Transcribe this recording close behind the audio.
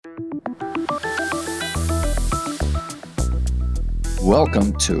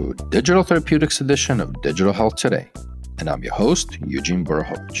Welcome to Digital Therapeutics edition of Digital Health Today, and I'm your host, Eugene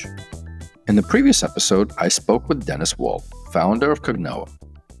Borukhovich. In the previous episode, I spoke with Dennis Wald, founder of Cognoa,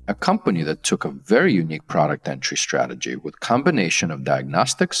 a company that took a very unique product entry strategy with combination of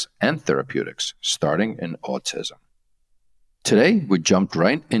diagnostics and therapeutics, starting in autism. Today, we jumped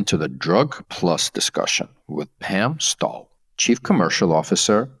right into the drug plus discussion with Pam Stahl, Chief Commercial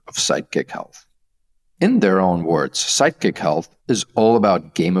Officer of Sidekick Health. In their own words, Sidekick Health is all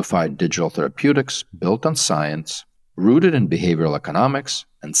about gamified digital therapeutics built on science, rooted in behavioral economics,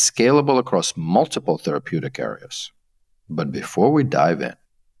 and scalable across multiple therapeutic areas. But before we dive in,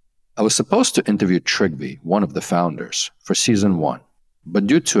 I was supposed to interview Trygve, one of the founders, for season 1, but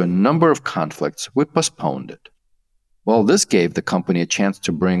due to a number of conflicts, we postponed it. Well, this gave the company a chance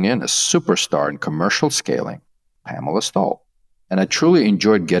to bring in a superstar in commercial scaling, Pamela Stahl. And I truly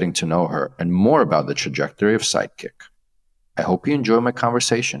enjoyed getting to know her and more about the trajectory of Sidekick. I hope you enjoy my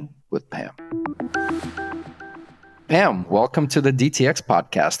conversation with Pam. Pam, welcome to the DTX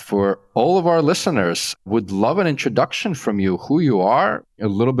podcast. For all of our listeners, would love an introduction from you, who you are, a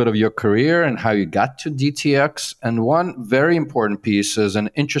little bit of your career and how you got to DTX. And one very important piece is an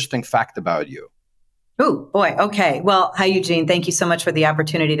interesting fact about you. Oh, boy. Okay. Well, hi, Eugene. Thank you so much for the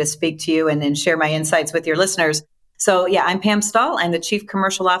opportunity to speak to you and share my insights with your listeners. So yeah, I'm Pam Stahl. I'm the Chief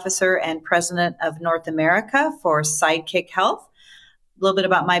Commercial Officer and President of North America for Sidekick Health. A little bit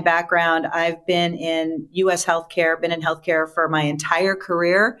about my background. I've been in U.S. healthcare, been in healthcare for my entire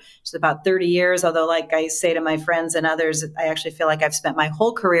career. It's about 30 years, although like I say to my friends and others, I actually feel like I've spent my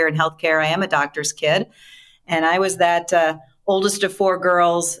whole career in healthcare. I am a doctor's kid. And I was that oldest of 4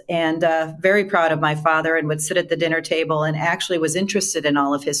 girls and very proud of my father and would sit at the dinner table and actually was interested in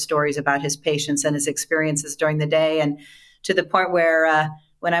all of his stories about his patients and his experiences during the day. And to the point where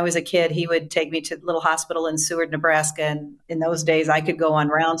when I was a kid, he would take me to the little hospital in Seward, Nebraska. And in those days, I could go on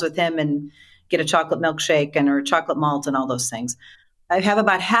rounds with him and get a chocolate milkshake or chocolate malt and all those things. I have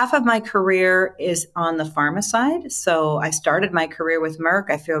about half of my career is on the pharma side. So I started my career with Merck.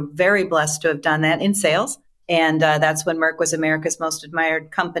 I feel very blessed to have done that in sales. And that's when Merck was America's most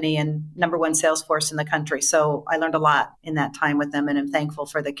admired company and number 1 sales force in the country. So I learned a lot in that time with them, and I'm thankful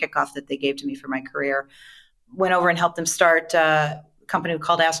for the kickoff that they gave to me for my career. Went over and helped them start a company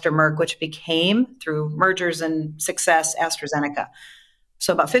called Astra Merck, which became, through mergers and success, AstraZeneca.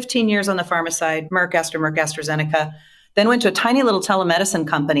 So about 15 years on the pharma side, Merck, AstraZeneca. Then went to a tiny little telemedicine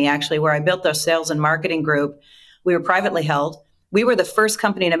company, actually, where I built their sales and marketing group. We were privately held. We were the first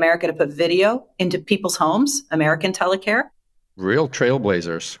company in America to put video into people's homes, American Telecare. Real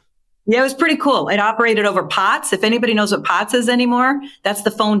trailblazers. Yeah, it was pretty cool. It operated over POTS. If anybody knows what POTS is anymore, that's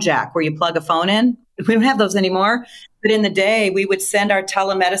the phone jack where you plug a phone in. We don't have those anymore. But in the day, we would send our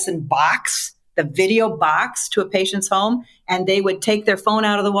telemedicine box, the video box, to a patient's home, and they would take their phone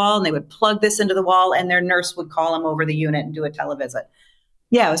out of the wall and they would plug this into the wall, and their nurse would call them over the unit and do a televisit.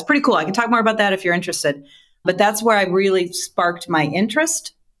 Yeah, it was pretty cool. I can talk more about that if you're interested. But that's where I really sparked my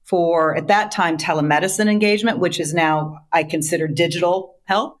interest for, at that time, telemedicine engagement, which is now I consider digital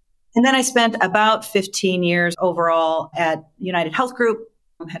health. And then I spent about 15 years overall at United Health Group.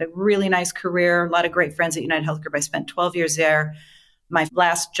 I had a really nice career, a lot of great friends at United Health Group. I spent 12 years there. My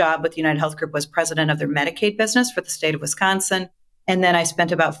last job with United Health Group was president of their Medicaid business for the state of Wisconsin. And then I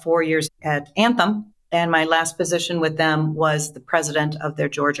spent about 4 years at Anthem. And my last position with them was the president of their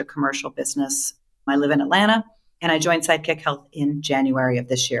Georgia commercial business. I live in Atlanta, and I joined Sidekick Health in January of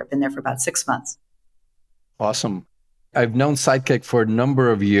this year. I've been there for about 6 months. Awesome. I've known Sidekick for a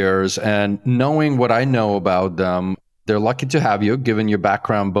number of years, and knowing what I know about them, they're lucky to have you, given your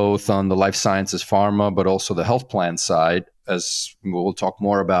background both on the life sciences pharma, but also the health plan side, as we'll talk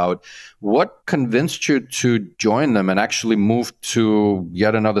more about. What convinced you to join them and actually move to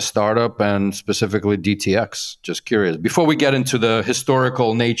yet another startup, and specifically DTX? Just curious, before we get into the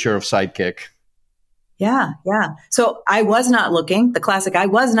historical nature of Sidekick. Yeah. So I was not looking, the classic, I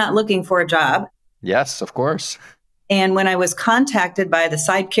was not looking for a job. Yes, of course. And when I was contacted by the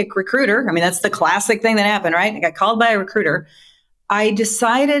Sidekick recruiter, I mean, that's the classic thing that happened, right? I got called by a recruiter. I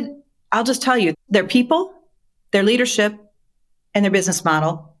decided, I'll just tell you, their people, their leadership, and their business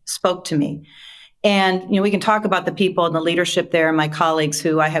model spoke to me. And, we can talk about the people and the leadership there and my colleagues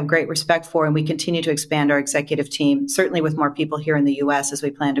who I have great respect for, and we continue to expand our executive team, certainly with more people here in the U.S. as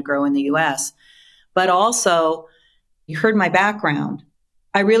we plan to grow in the U.S. But also, you heard my background.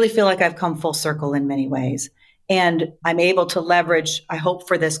 I really feel like I've come full circle in many ways. And I'm able to leverage, I hope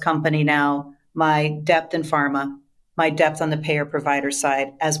for this company now, my depth in pharma, my depth on the payer provider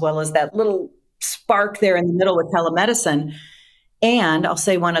side, as well as that little spark there in the middle with telemedicine. And I'll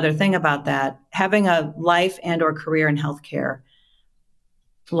say one other thing about that. Having a life and or career in healthcare,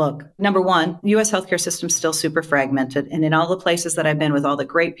 Look, number one, U.S. healthcare system is still super fragmented. And in all the places that I've been with all the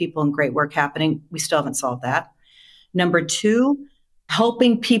great people and great work happening, we still haven't solved that. Number two,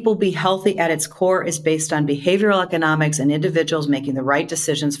 helping people be healthy at its core is based on behavioral economics and individuals making the right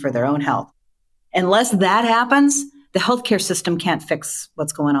decisions for their own health. Unless that happens, the healthcare system can't fix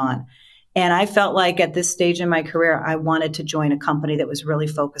what's going on. And I felt like at this stage in my career, I wanted to join a company that was really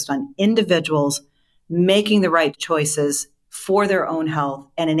focused on individuals making the right choices for their own health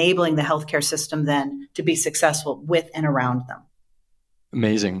and enabling the healthcare system then to be successful with and around them.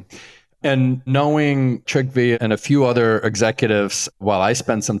 Amazing. And knowing Trygve and a few other executives while I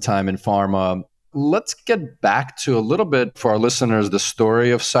spent some time in pharma, let's get back to a little bit for our listeners, the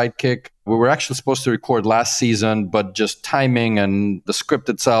story of Sidekick. We were actually supposed to record last season, but just timing and the script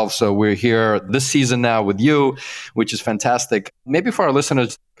itself. So we're here this season now with you, which is fantastic. Maybe for our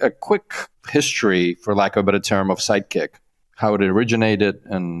listeners, a quick history, for lack of a better term, of Sidekick, how it originated,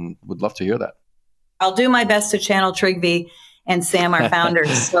 and would love to hear that. I'll do my best to channel Trygve and Sam, our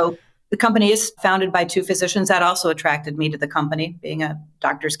founders. So the company is founded by two physicians. That also attracted me to the company, being a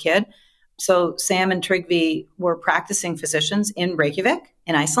doctor's kid. So Sam and Trygve were practicing physicians in Reykjavik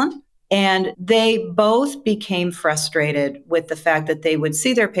in Iceland. And they both became frustrated with the fact that they would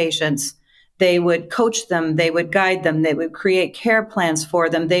see their patients, they would coach them, they would guide them, they would create care plans for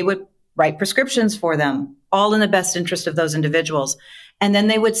them, they would write prescriptions for them, all in the best interest of those individuals. And then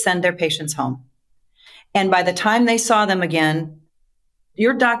they would send their patients home. And by the time they saw them again,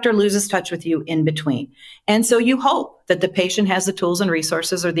 your doctor loses touch with you in between. And so you hope that the patient has the tools and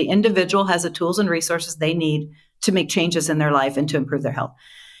resources, or the individual has the tools and resources they need to make changes in their life and to improve their health.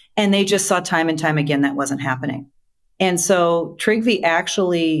 And they just saw time and time again that wasn't happening. And so Trygve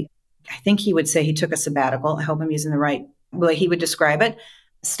actually, I think he would say he took a sabbatical. I hope I'm using the right way he would describe it.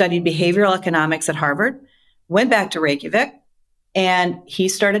 Studied behavioral economics at Harvard, went back to Reykjavik, and he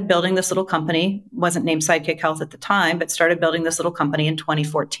started building this little company. Wasn't named Sidekick Health at the time, but started building this little company in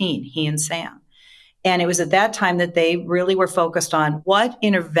 2014, he and Sam. And it was at that time that they really were focused on what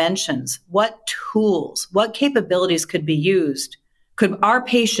interventions, what tools, what capabilities could be used, could our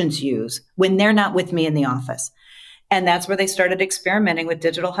patients use when they're not with me in the office. And that's where they started experimenting with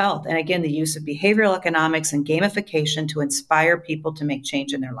digital health. And again, the use of behavioral economics and gamification to inspire people to make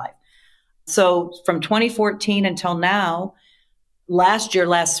change in their life. So from 2014 until now, last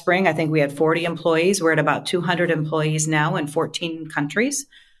spring, I think we had 40 employees. We're at about 200 employees now in 14 countries.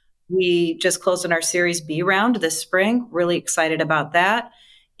 We just closed on our Series B round this spring. Really excited about that.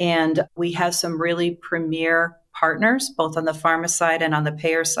 And we have some really premier partners, both on the pharma side and on the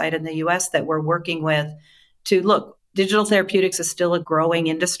payer side in the US, that we're working with to look. Digital therapeutics is still a growing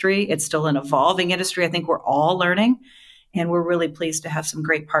industry. It's still an evolving industry. I think we're all learning. And we're really pleased to have some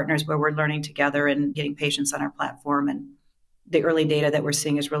great partners where we're learning together and getting patients on our platform. And the early data that we're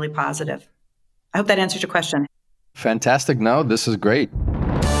seeing is really positive. I hope that answers your question. Fantastic. No, this is great.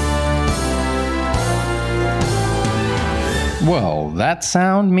 Well, that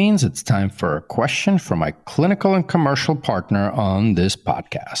sound means it's time for a question from my clinical and commercial partner on this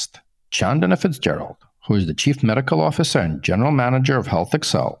podcast, Chandana Fitzgerald, who is the Chief Medical Officer and General Manager of Health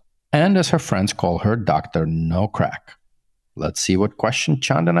Excel, and as her friends call her, Dr. No Crack. Let's see what question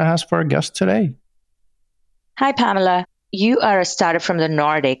Chandana has for our guest today. Hi, Pamela. You are a startup from the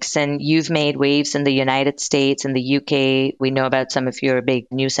Nordics, and you've made waves in the United States and the UK. We know about some of your big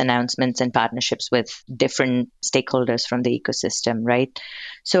news announcements and partnerships with different stakeholders from the ecosystem, right?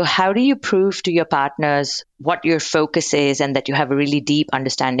 So how do you prove to your partners what your focus is and that you have a really deep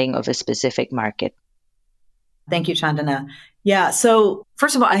understanding of a specific market? Thank you, Chandana. Yeah. So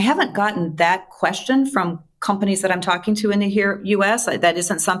first of all, I haven't gotten that question from companies that I'm talking to in the US. That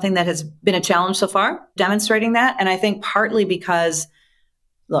isn't something that has been a challenge so far, demonstrating that. And I think partly because,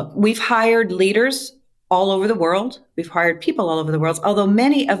 look, we've hired leaders all over the world. We've hired people all over the world, although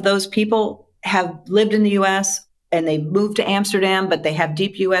many of those people have lived in the US and they moved to Amsterdam, but they have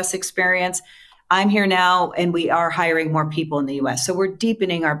deep US experience. I'm here now and we are hiring more people in the US. So we're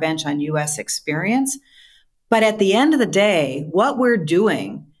deepening our bench on US experience. But at the end of the day, what we're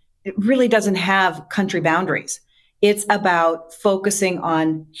doing, it really doesn't have country boundaries. It's about focusing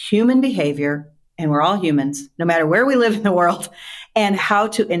on human behavior, and we're all humans, no matter where we live in the world, and how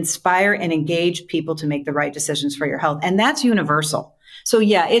to inspire and engage people to make the right decisions for your health. And that's universal. So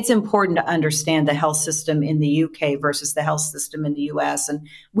yeah, it's important to understand the health system in the UK versus the health system in the US. And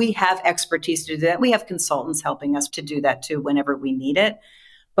we have expertise to do that. We have consultants helping us to do that too whenever we need it.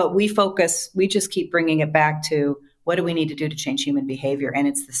 But we just keep bringing it back to what do we need to do to change human behavior? And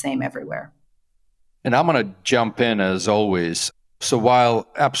it's the same everywhere. And I'm going to jump in as always. So while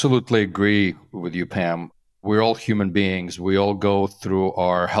I absolutely agree with you, Pam, We're all human beings. We all go through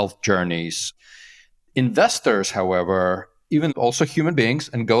our health journeys. Investors, however, even also human beings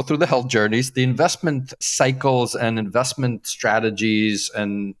and go through the health journeys, the investment cycles and investment strategies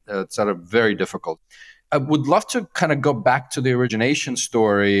and sort of very difficult. I would love to kind of go back to the origination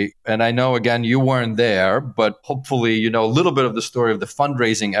story. And I know, again, you weren't there, but hopefully you know a little bit of the story of the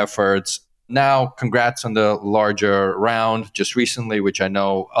fundraising efforts. Now, congrats on the larger round just recently, which I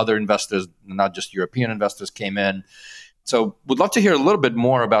know other investors, not just European investors, came in. So would love to hear a little bit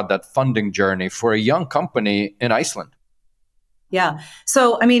more about that funding journey for a young company in Iceland. Yeah.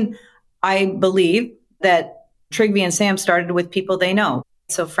 So, I believe that Tryggvi and Sam started with people they know.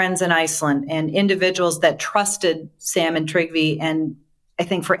 So friends in Iceland and individuals that trusted Sam and Tryggvi. And I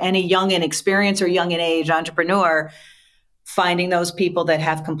think for any young in experience or young in age entrepreneur, finding those people that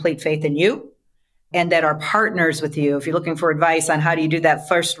have complete faith in you and that are partners with you. If you're looking for advice on how do you do that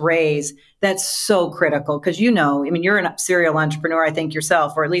first raise, that's so critical because you're a serial entrepreneur, I think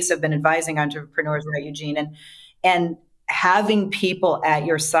yourself, or at least have been advising entrepreneurs, right, Eugene? And having people at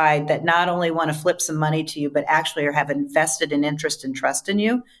your side that not only want to flip some money to you, but actually have invested in interest and trust in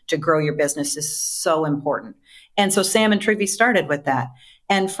you to grow your business is so important. And so Sam and Tryggvi started with that.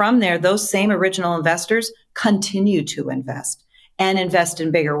 And from there, those same original investors continue to invest and invest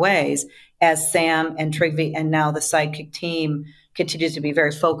in bigger ways as Sam and Tryggvi and now the Sidekick team continues to be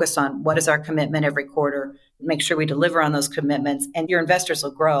very focused on what is our commitment every quarter, make sure we deliver on those commitments. And your investors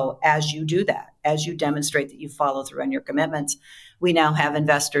will grow as you do that, as you demonstrate that you follow through on your commitments. We now have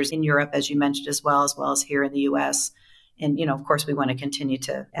investors in Europe, as you mentioned, as well as here in the US. And, of course, we want to continue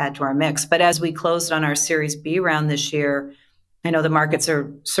to add to our mix. But as we closed on our Series B round this year, I know the markets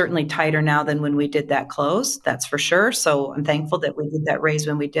are certainly tighter now than when we did that close, that's for sure. So I'm thankful that we did that raise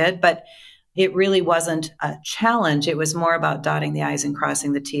when we did. But it really wasn't a challenge. It was more about dotting the I's and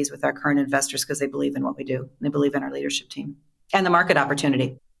crossing the T's with our current investors because they believe in what we do. They believe in our leadership team and the market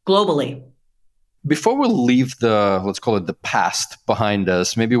opportunity globally. Before we leave let's call it the past behind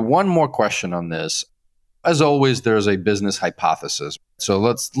us, maybe one more question on this. As always, there's a business hypothesis. So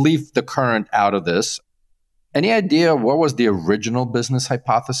let's leave the current out of this. Any idea what was the original business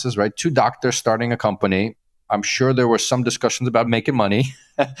hypothesis, right? Two doctors starting a company. I'm sure there were some discussions about making money.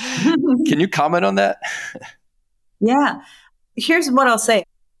 Can you comment on that? Yeah. Here's what I'll say.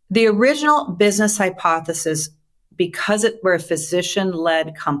 The original business hypothesis, because we're a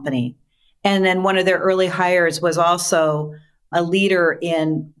physician-led company, and then one of their early hires was also a leader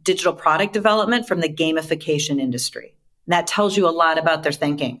in digital product development from the gamification industry. And that tells you a lot about their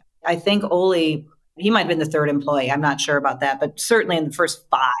thinking. I think Ole, he might have been the third employee. I'm not sure about that, but certainly in the first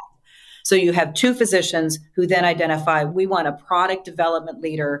 5. So you have 2 physicians who then identify, we want a product development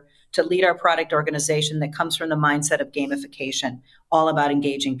leader to lead our product organization that comes from the mindset of gamification, all about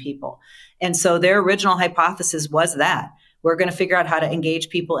engaging people. And so their original hypothesis was that we're going to figure out how to engage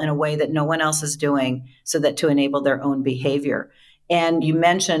people in a way that no one else is doing so that to enable their own behavior. And you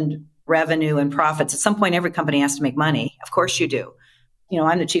mentioned revenue and profits. At some point, every company has to make money. Of course you do.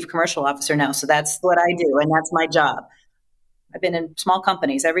 I'm the chief commercial officer now, so that's what I do. And that's my job. I've been in small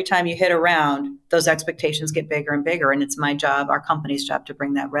companies. Every time you hit a round, those expectations get bigger and bigger. And it's my job, our company's job, to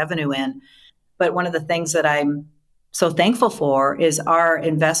bring that revenue in. But one of the things that I'm so thankful for is our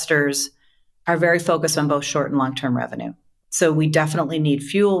investors are very focused on both short and long-term revenue. So we definitely need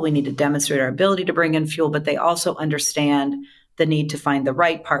fuel. We need to demonstrate our ability to bring in fuel, but they also understand the need to find the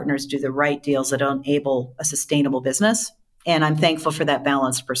right partners, do the right deals that enable a sustainable business. And I'm thankful for that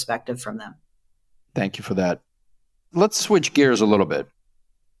balanced perspective from them. Thank you for that. Let's switch gears a little bit.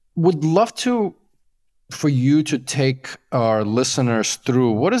 Would love for you to take our listeners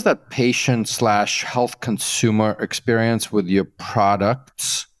through what is that patient/health consumer experience with your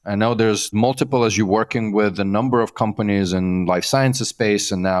products? I know there's multiple as you're working with a number of companies in life sciences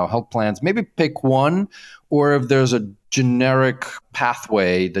space and now health plans. Maybe pick one, or if there's a generic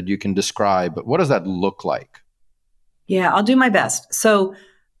pathway that you can describe, what does that look like? Yeah, I'll do my best. So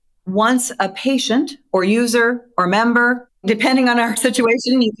once a patient or user or member, depending on our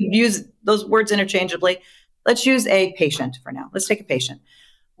situation, you can use those words interchangeably. Let's use a patient for now. Let's take a patient,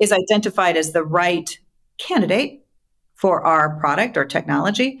 is identified as the right candidate for our product or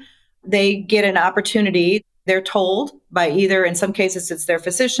technology. They get an opportunity. They're told by either, in some cases, it's their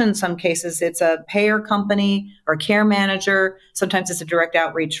physician, in some cases, it's a payer company or care manager. Sometimes it's a direct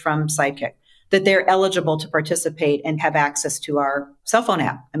outreach from Sidekick, that they're eligible to participate and have access to our cell phone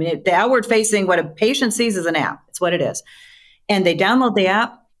app. The outward facing, what a patient sees is an app. It's what it is. And they download the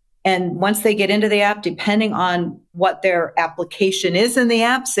app. And once they get into the app, depending on what their application is in the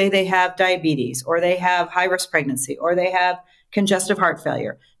app, say they have diabetes, or they have high risk pregnancy, or they have congestive heart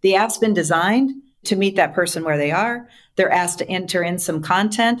failure, the app's been designed to meet that person where they are. They're asked to enter in some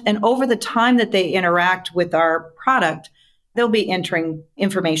content. And over the time that they interact with our product, they'll be entering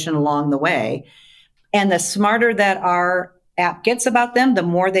information along the way. And the smarter that our app gets about them, the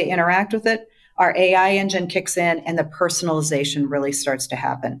more they interact with it, our AI engine kicks in and the personalization really starts to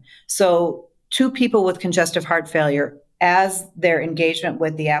happen. So 2 people with congestive heart failure, as their engagement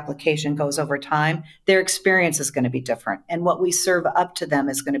with the application goes over time, their experience is going to be different. And what we serve up to them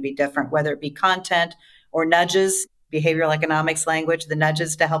is going to be different, whether it be content or nudges, behavioral economics language, the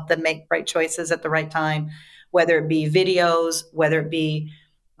nudges to help them make right choices at the right time, whether it be videos, whether it be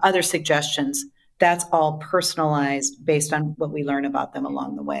other suggestions. That's all personalized based on what we learn about them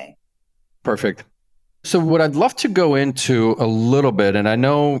along the way. Perfect. So what I'd love to go into a little bit, and I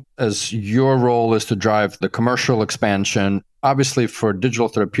know as your role is to drive the commercial expansion, obviously for digital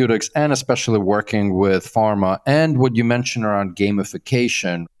therapeutics and especially working with pharma and what you mentioned around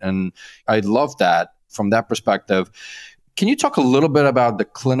gamification. And I love that from that perspective. Can you talk a little bit about the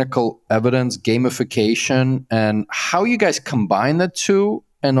clinical evidence gamification and how you guys combine the two?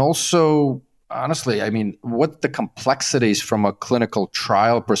 And also, honestly, I mean, what the complexities from a clinical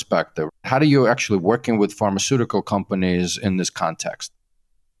trial perspective? How do you actually working with pharmaceutical companies in this context?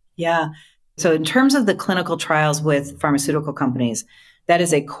 Yeah. So in terms of the clinical trials with pharmaceutical companies, that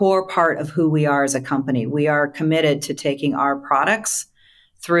is a core part of who we are as a company. We are committed to taking our products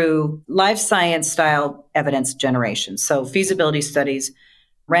through life science style evidence generation. So feasibility studies,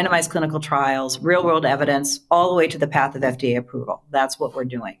 randomized clinical trials, real world evidence, all the way to the path of FDA approval. That's what we're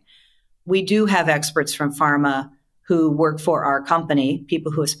doing. We do have experts from pharma who work for our company,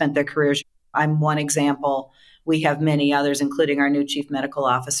 people who have spent their careers. I'm one example. We have many others, including our new chief medical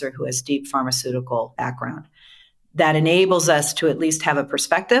officer who has deep pharmaceutical background. That enables us to at least have a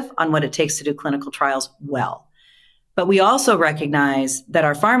perspective on what it takes to do clinical trials well. But we also recognize that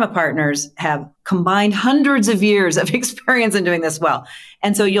our pharma partners have combined hundreds of years of experience in doing this well.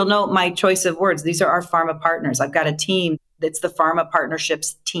 And so you'll note my choice of words. These are our pharma partners. I've got a team that's the pharma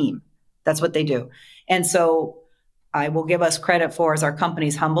partnerships team. That's what they do. And so I will give us credit for as our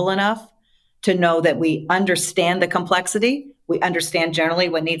company's humble enough to know that we understand the complexity. We understand generally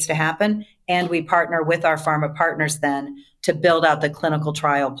what needs to happen. And we partner with our pharma partners then to build out the clinical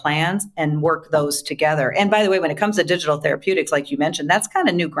trial plans and work those together. And by the way, when it comes to digital therapeutics, like you mentioned, that's kind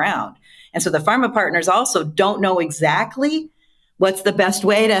of new ground. And so the pharma partners also don't know exactly what's the best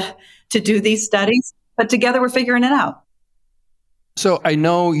way to do these studies, but together we're figuring it out. So I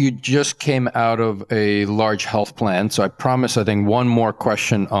know you just came out of a large health plan. So I promise, I think, one more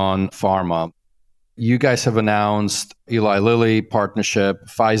question on pharma. You guys have announced Eli Lilly partnership,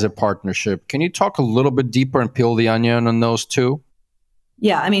 Pfizer partnership. Can you talk a little bit deeper and peel the onion on those two?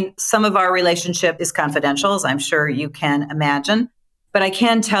 Yeah, I mean, some of our relationship is confidential, as I'm sure you can imagine. But I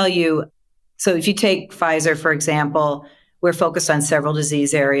can tell you, so if you take Pfizer, for example, we're focused on several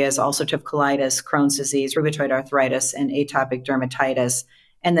disease areas, ulcerative colitis, Crohn's disease, rheumatoid arthritis, and atopic dermatitis.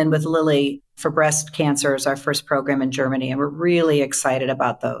 And then with Lilly for breast cancer is our first program in Germany. And we're really excited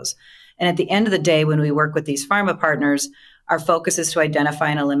about those. And at the end of the day, when we work with these pharma partners, our focus is to identify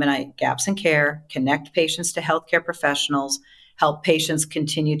and eliminate gaps in care, connect patients to healthcare professionals, help patients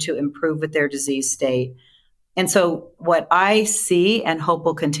continue to improve with their disease state. And so what I see and hope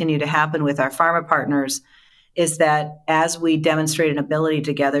will continue to happen with our pharma partners is that as we demonstrate an ability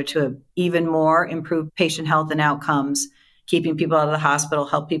together to even more improve patient health and outcomes, keeping people out of the hospital,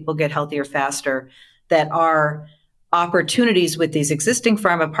 help people get healthier faster, that our opportunities with these existing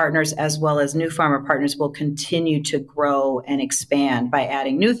pharma partners as well as new pharma partners will continue to grow and expand by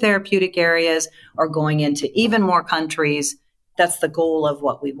adding new therapeutic areas or going into even more countries. That's the goal of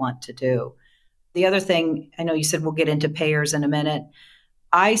what we want to do. The other thing, I know you said we'll get into payers in a minute.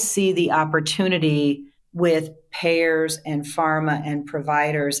 I see the opportunity with payers and pharma and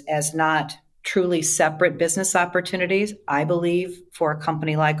providers as not truly separate business opportunities. I believe for a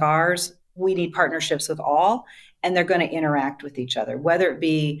company like ours, we need partnerships with all, and they're going to interact with each other, whether it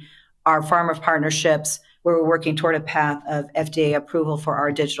be our pharma partnerships where we're working toward a path of FDA approval for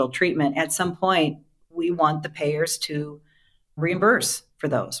our digital treatment. At some point, we want the payers to reimburse for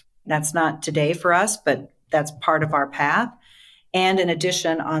those. That's not today for us, but that's part of our path. And in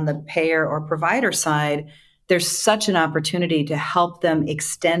addition, on the payer or provider side, there's such an opportunity to help them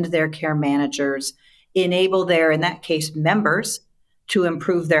extend their care managers, enable their, in that case, members to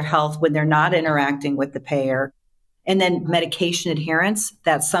improve their health when they're not interacting with the payer. And then medication adherence,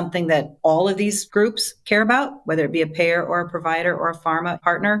 that's something that all of these groups care about, whether it be a payer or a provider or a pharma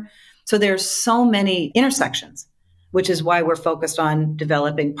partner. So there's so many intersections, which is why we're focused on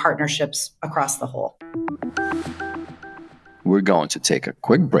developing partnerships across the whole. We're going to take a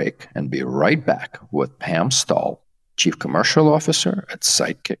quick break and be right back with Pam Stahl, Chief Commercial Officer at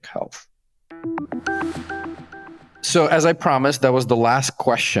Sidekick Health. So as I promised, that was the last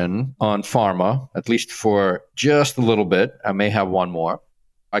question on pharma, at least for just a little bit. I may have one more.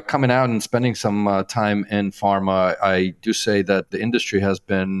 Coming out and spending some time in pharma, I do say that the industry has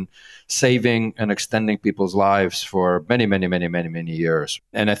been saving and extending people's lives for many, many, many, many, many years.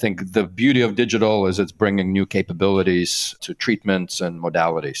 And I think the beauty of digital is it's bringing new capabilities to treatments and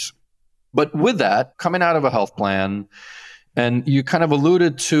modalities. But with that, coming out of a health plan, and you kind of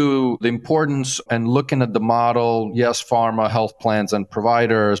alluded to the importance and looking at the model, yes, pharma, health plans, and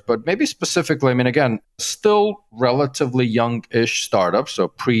providers, but maybe specifically, again, still relatively young-ish startup, so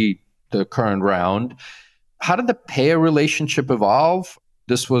pre the current round. How did the payer relationship evolve?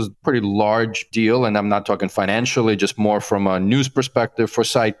 This was a pretty large deal, and I'm not talking financially, just more from a news perspective for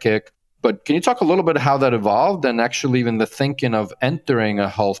Sidekick. But can you talk a little bit how that evolved and actually even the thinking of entering a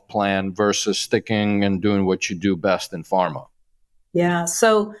health plan versus sticking and doing what you do best in pharma? Yeah.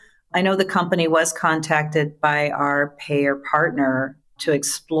 So I know the company was contacted by our payer partner to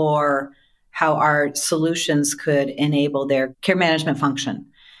explore how our solutions could enable their care management function.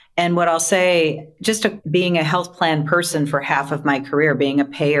 And what I'll say, just being a health plan person for half of my career, being a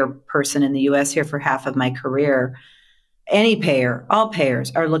payer person in the US here for half of my career, any payer, all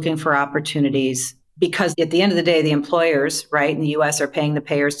payers are looking for opportunities because at the end of the day, the employers, right, in the US are paying the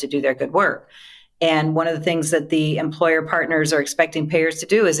payers to do their good work. And one of the things that the employer partners are expecting payers to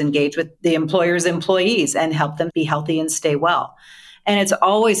do is engage with the employer's employees and help them be healthy and stay well. And it's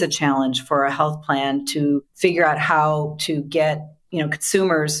always a challenge for a health plan to figure out how to get,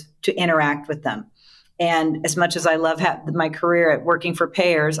 consumers to interact with them. And as much as I love my career at working for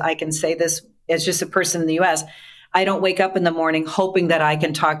payers, I can say this as just a person in the US, I don't wake up in the morning hoping that I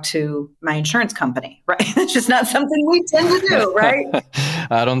can talk to my insurance company, right? That's just not something we tend to do, right?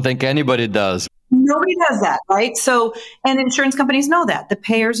 I don't think anybody does. Nobody does that, right? So, and insurance companies know that. The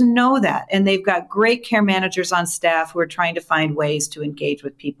payers know that. And they've got great care managers on staff who are trying to find ways to engage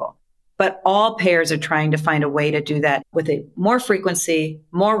with people. But all payers are trying to find a way to do that with more frequency,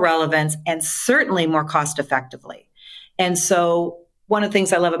 more relevance, and certainly more cost effectively. And so one of the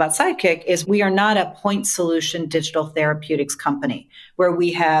things I love about Sidekick is we are not a point solution digital therapeutics company where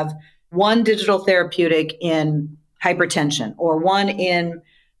we have one digital therapeutic in hypertension or one in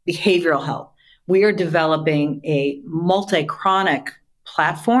behavioral health. We are developing a multi-chronic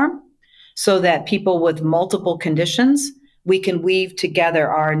platform so that people with multiple conditions, we can weave together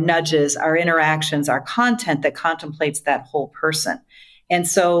our nudges, our interactions, our content that contemplates that whole person. And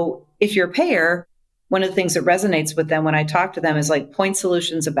so if you're a payer, one of the things that resonates with them when I talk to them is like point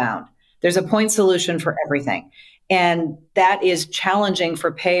solutions abound. There's a point solution for everything. And that is challenging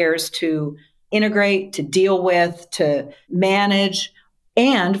for payers to integrate, to deal with, to manage,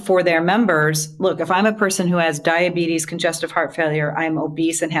 and for their members. Look, if I'm a person who has diabetes, congestive heart failure, I'm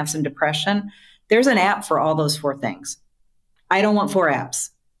obese and have some depression, there's an app for all those 4 things. I don't want 4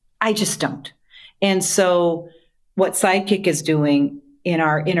 apps. I just don't. And so what Sidekick is doing in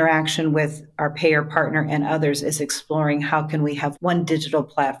our interaction with our payer partner and others is exploring how can we have one digital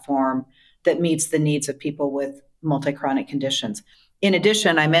platform that meets the needs of people with multi-chronic conditions. In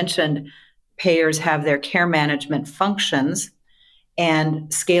addition, I mentioned payers have their care management functions, and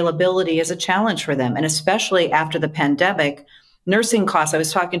scalability is a challenge for them. And especially after the pandemic, nursing costs. I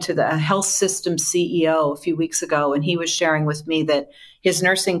was talking to the health system CEO a few weeks ago, and he was sharing with me that his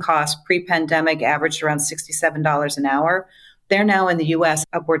nursing costs pre-pandemic averaged around $67 an hour. They're now in the US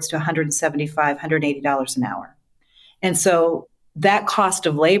upwards to $175, $180 an hour. And so that cost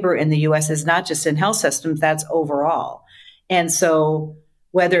of labor in the US is not just in health systems, that's overall. And so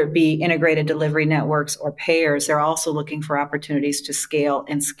whether it be integrated delivery networks or payers, they're also looking for opportunities to scale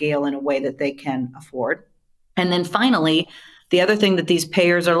in a way that they can afford. And then finally, the other thing that these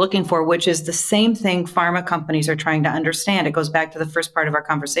payers are looking for, which is the same thing pharma companies are trying to understand, it goes back to the first part of our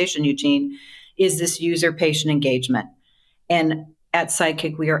conversation, Eugene, is this user-patient engagement. And at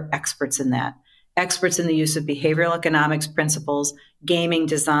Sidekick, we are experts in that, experts in the use of behavioral economics principles, gaming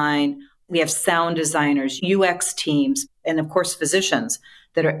design. We have sound designers, UX teams, and of course, physicians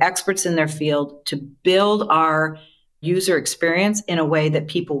that are experts in their field to build our user experience in a way that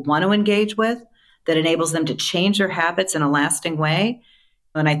people want to engage with, that enables them to change their habits in a lasting way.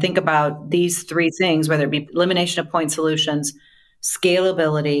 When I think about these 3 things, whether it be elimination of point solutions,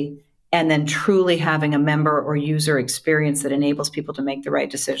 scalability, and then truly having a member or user experience that enables people to make the right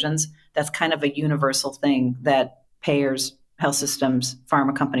decisions, that's kind of a universal thing that payers, health systems,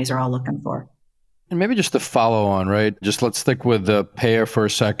 pharma companies are all looking for. And maybe just to follow on, right? Just let's stick with the payer for a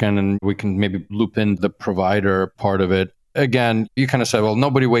second, and we can maybe loop in the provider part of it. again, you kind of said, well,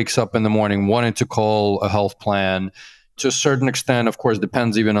 nobody wakes up in the morning wanting to call a health plan. To a certain extent, of course,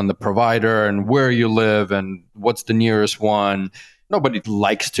 depends even on the provider and where you live and what's the nearest one. Nobody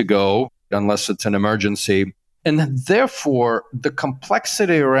likes to go unless it's an emergency. And therefore, the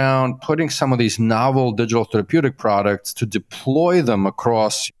complexity around putting some of these novel digital therapeutic products to deploy them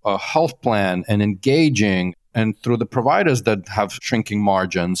across a health plan and engaging and through the providers that have shrinking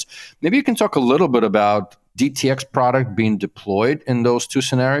margins. Maybe you can talk a little bit about DTX product being deployed in those two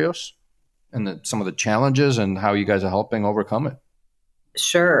scenarios and some of the challenges and how you guys are helping overcome it.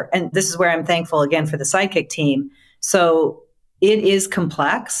 Sure. And this is where I'm thankful again for the Sidekick team. So it is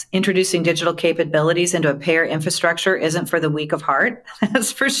complex. Introducing digital capabilities into a payer infrastructure isn't for the weak of heart.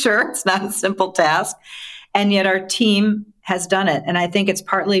 That's for sure. It's not a simple task. And yet our team has done it. And I think it's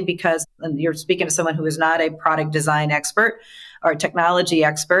partly because you're speaking to someone who is not a product design expert or a technology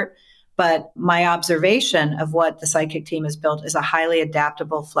expert, but my observation of what the Sidekick team has built is a highly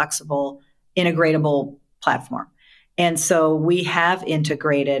adaptable, flexible, integratable platform. And so we have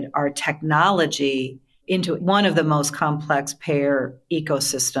integrated our technology into one of the most complex payer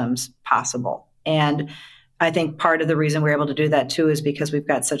ecosystems possible. And I think part of the reason we're able to do that too is because we've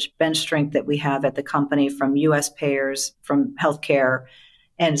got such bench strength that we have at the company from US payers, from healthcare,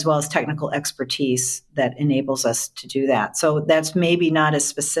 and as well as technical expertise that enables us to do that. So that's maybe not as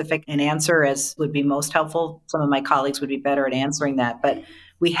specific an answer as would be most helpful. Some of my colleagues would be better at answering that, but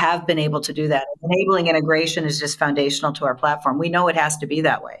we have been able to do that. Enabling integration is just foundational to our platform. We know it has to be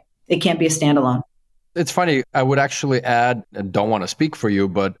that way. It can't be a standalone. It's funny. I would actually add, and don't want to speak for you,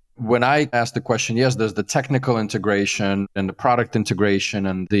 but when I asked the question, yes, there's the technical integration and the product integration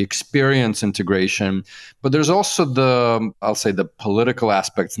and the experience integration, but there's also I'll say the political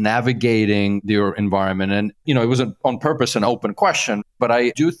aspects, navigating your environment. And, it was on purpose an open question, but I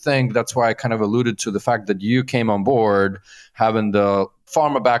do think that's why I kind of alluded to the fact that you came on board having the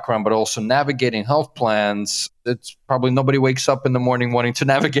pharma background, but also navigating health plans. It's probably nobody wakes up in the morning wanting to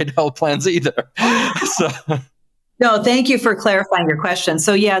navigate health plans either. No, thank you for clarifying your question.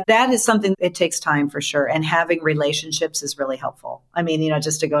 So yeah, that is something it takes time for sure. And having relationships is really helpful. I mean,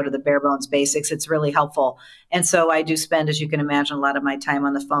 just to go to the bare bones basics, it's really helpful. And so I do spend, as you can imagine, a lot of my time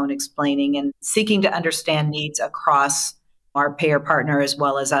on the phone explaining and seeking to understand needs across our payer partner as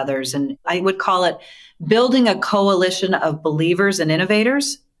well as others. And I would call it building a coalition of believers and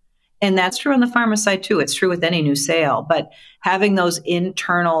innovators. And that's true on the pharma side too. It's true with any new sale, but having those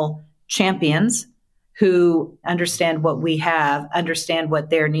internal champions who understand what we have, understand what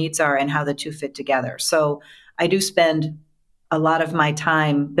their needs are and how the two fit together. So I do spend a lot of my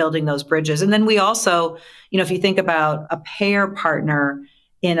time building those bridges. And then we also, if you think about a payer partner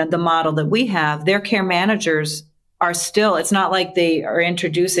in the model that we have, their care managers are still, it's not like they are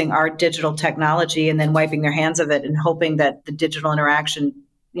introducing our digital technology and then wiping their hands of it and hoping that the digital interaction,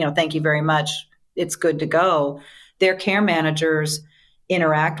 thank you very much, it's good to go. Their care managers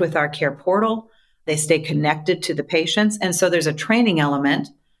interact with our care portal. They stay connected to the patients. And so there's a training element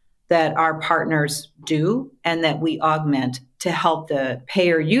that our partners do and that we augment to help the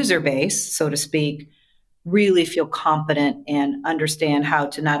payer user base, so to speak, really feel confident and understand how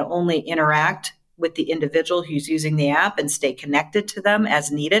to not only interact with the individual who's using the app and stay connected to them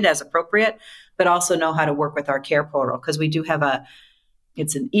as needed, as appropriate, but also know how to work with our care portal. Because we do have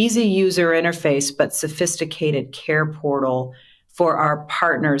it's an easy user interface, but sophisticated care portal for our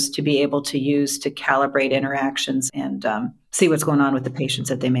partners to be able to use to calibrate interactions and see what's going on with the patients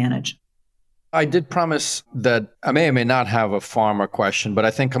that they manage. I did promise that I may or may not have a pharma question, but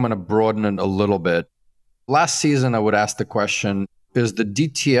I think I'm going to broaden it a little bit. Last season, I would ask the question, is the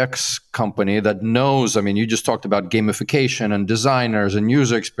DTX company that knows, you just talked about gamification and designers and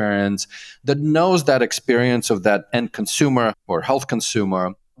user experience, that knows that experience of that end consumer or health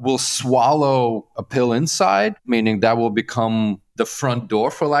consumer will swallow a pill inside, meaning that will become the front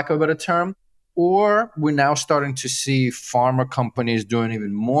door, for lack of a better term? Or we're now starting to see pharma companies doing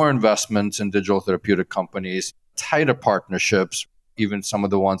even more investments in digital therapeutic companies, tighter partnerships, even some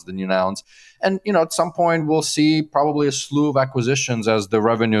of the ones that you announced. And, at some point, we'll see probably a slew of acquisitions as the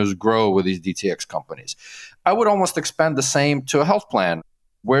revenues grow with these DTX companies. I would almost expand the same to a health plan.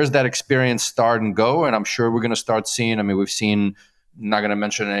 Where's that experience start and go? And I'm sure we're going to start seeing, we've seen, not going to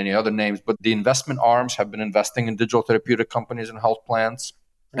mention any other names, but the investment arms have been investing in digital therapeutic companies and health plans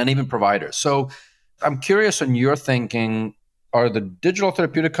and even providers. So I'm curious on your thinking, are the digital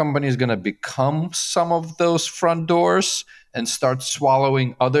therapeutic companies going to become some of those front doors and start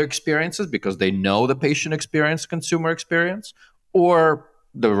swallowing other experiences because they know the patient experience, consumer experience, or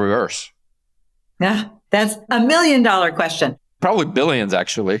the reverse? Yeah, that's $1 million question. Probably billions,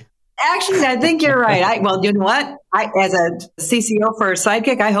 actually. Actually, I think you're right. Well, you know what? As a CCO for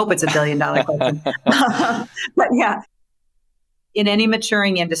Sidekick, I hope it's $1 billion question. But yeah, in any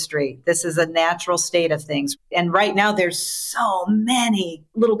maturing industry, this is a natural state of things. And right now, there's so many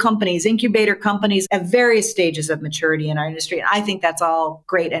little companies, incubator companies at various stages of maturity in our industry. And I think that's all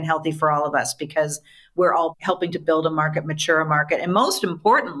great and healthy for all of us because we're all helping to build a market, mature a market, and most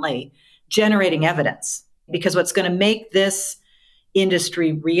importantly, generating evidence. Because what's going to make this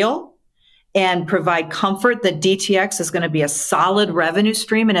industry real and provide comfort that DTX is going to be a solid revenue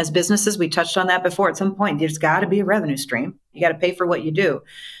stream. And as businesses, we touched on that before, at some point, there's got to be a revenue stream. You got to pay for what you do.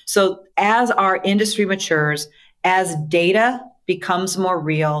 So as our industry matures, as data becomes more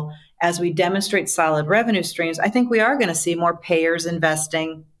real, as we demonstrate solid revenue streams, I think we are going to see more payers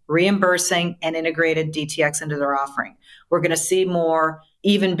investing, reimbursing, and integrated DTX into their offering. We're going to see more,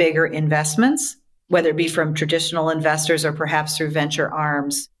 even bigger investments, whether it be from traditional investors or perhaps through venture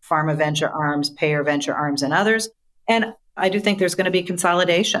arms, pharma venture arms, payer venture arms, and others. And I do think there's going to be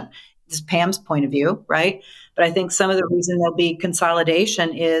consolidation. This is Pam's point of view, right? But I think some of the reason there'll be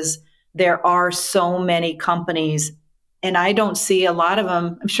consolidation is there are so many companies, and I don't see a lot of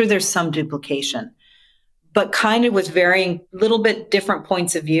them. I'm sure there's some duplication, but kind of with varying little bit different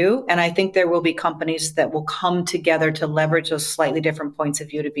points of view. And I think there will be companies that will come together to leverage those slightly different points of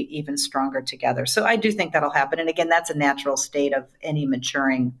view to be even stronger together. So I do think that'll happen. And again, that's a natural state of any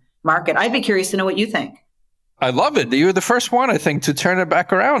maturing market. I'd be curious to know what you think. I love it. You're the first one, I think, to turn it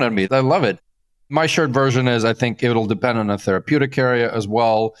back around on me. I love it. My short version is I think it'll depend on the therapeutic area as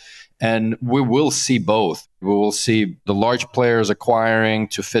well. And we will see both. We will see the large players acquiring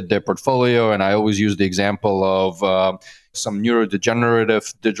to fit their portfolio. And I always use the example of some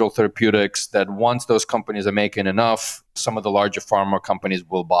neurodegenerative digital therapeutics that once those companies are making enough, some of the larger pharma companies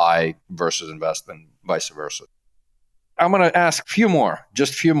will buy versus invest and vice versa. I'm going to ask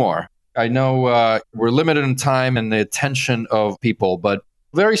just a few more. I know we're limited in time and the attention of people, but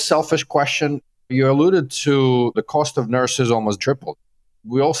very selfish question. You alluded to the cost of nurses almost tripled.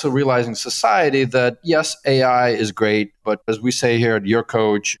 We also realize in society that, yes, AI is great, but as we say here at Your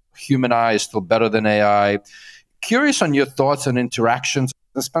Coach, human eye is still better than AI. Curious on your thoughts and interactions.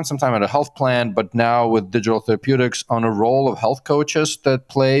 I spent some time at a health plan, but now with digital therapeutics on a role of health coaches that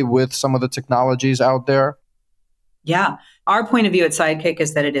play with some of the technologies out there. Yeah. Our point of view at Sidekick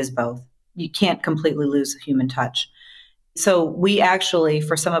is that it is both. You can't completely lose human touch. So we actually,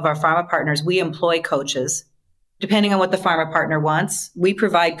 for some of our pharma partners, we employ coaches. Depending on what the pharma partner wants, we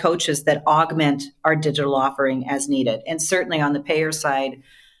provide coaches that augment our digital offering as needed. And certainly on the payer side,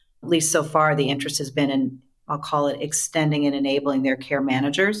 at least so far, the interest has been in, I'll call it, extending and enabling their care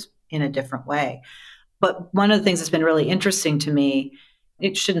managers in a different way. But one of the things that's been really interesting to me,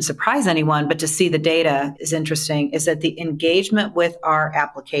 it shouldn't surprise anyone, but to see the data is interesting, is that the engagement with our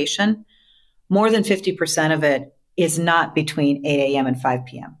application, more than 50% of it is not between 8 a.m. and 5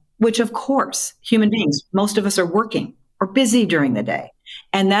 p.m., which of course, human beings, most of us are working or busy during the day.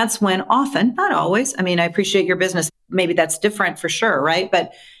 And that's when often, not always, I mean, I appreciate your business. Maybe that's different for sure, right?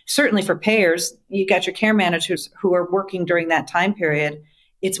 But certainly for payers, you got your care managers who are working during that time period.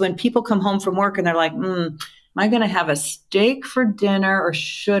 It's when people come home from work and they're like, am I going to have a steak for dinner or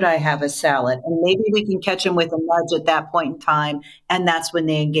should I have a salad? And maybe we can catch them with a nudge at that point in time. And that's when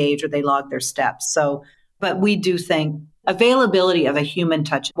they engage or they log their steps. So, but we do think availability of a human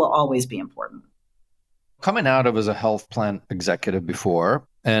touch will always be important. Coming out of as a health plan executive before,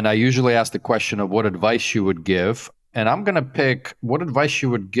 and I usually ask the question of what advice you would give. And I'm going to pick what advice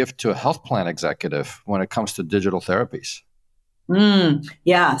you would give to a health plan executive when it comes to digital therapies.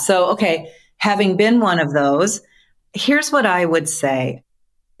 Yeah. So, okay. Having been one of those, here's what I would say.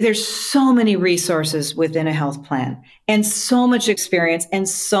 There's so many resources within a health plan and so much experience and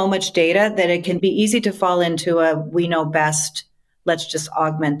so much data that it can be easy to fall into a we know best, let's just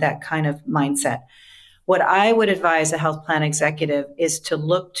augment that kind of mindset. What I would advise a health plan executive is to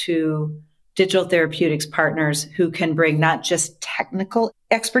look to digital therapeutics partners who can bring not just technical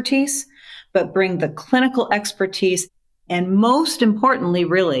expertise, but bring the clinical expertise. And most importantly,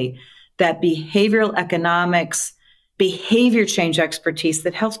 really, that behavioral economics, behavior change expertise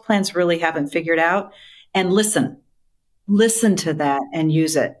that health plans really haven't figured out. And listen to that and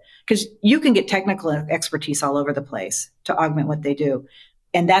use it. Because you can get technical expertise all over the place to augment what they do.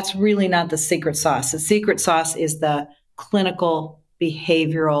 And that's really not the secret sauce. The secret sauce is the clinical,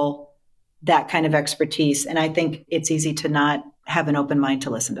 behavioral, that kind of expertise. And I think it's easy to not have an open mind to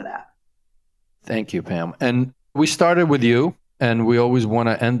listen to that. Thank you, Pam. And we started with you, and we always want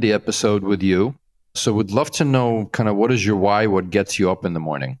to end the episode with you. So we'd love to know kind of what is your why, what gets you up in the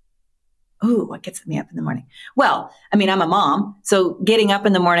morning? Ooh, what gets me up in the morning? Well, I mean, I'm a mom. So getting up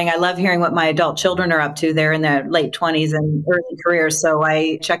in the morning, I love hearing what my adult children are up to. They're in their late 20s and early careers. So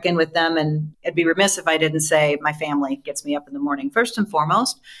I check in with them, and I'd be remiss if I didn't say my family gets me up in the morning first and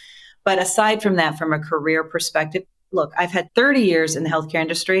foremost. But aside from that, from a career perspective, look, I've had 30 years in the healthcare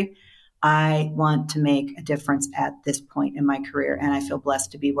industry. I want to make a difference at this point in my career. And I feel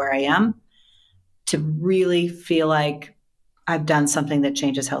blessed to be where I am, to really feel like I've done something that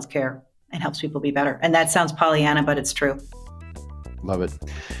changes healthcare and helps people be better. And that sounds Pollyanna, but it's true. Love it.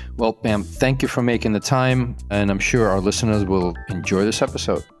 Well, Pam, thank you for making the time. And I'm sure our listeners will enjoy this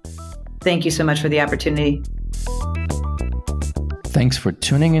episode. Thank you so much for the opportunity. Thanks for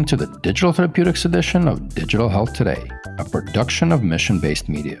tuning into the Digital Therapeutics edition of Digital Health Today, a production of Mission-Based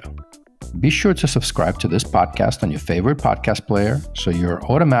Media. Be sure to subscribe to this podcast on your favorite podcast player so you're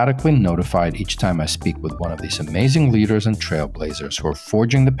automatically notified each time I speak with one of these amazing leaders and trailblazers who are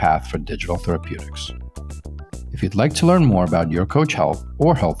forging the path for digital therapeutics. If you'd like to learn more about YourCoach Health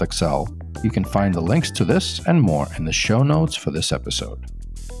or Health Excel, you can find the links to this and more in the show notes for this episode.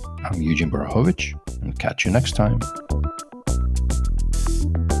 I'm Eugene Borukhovich, and catch you next time.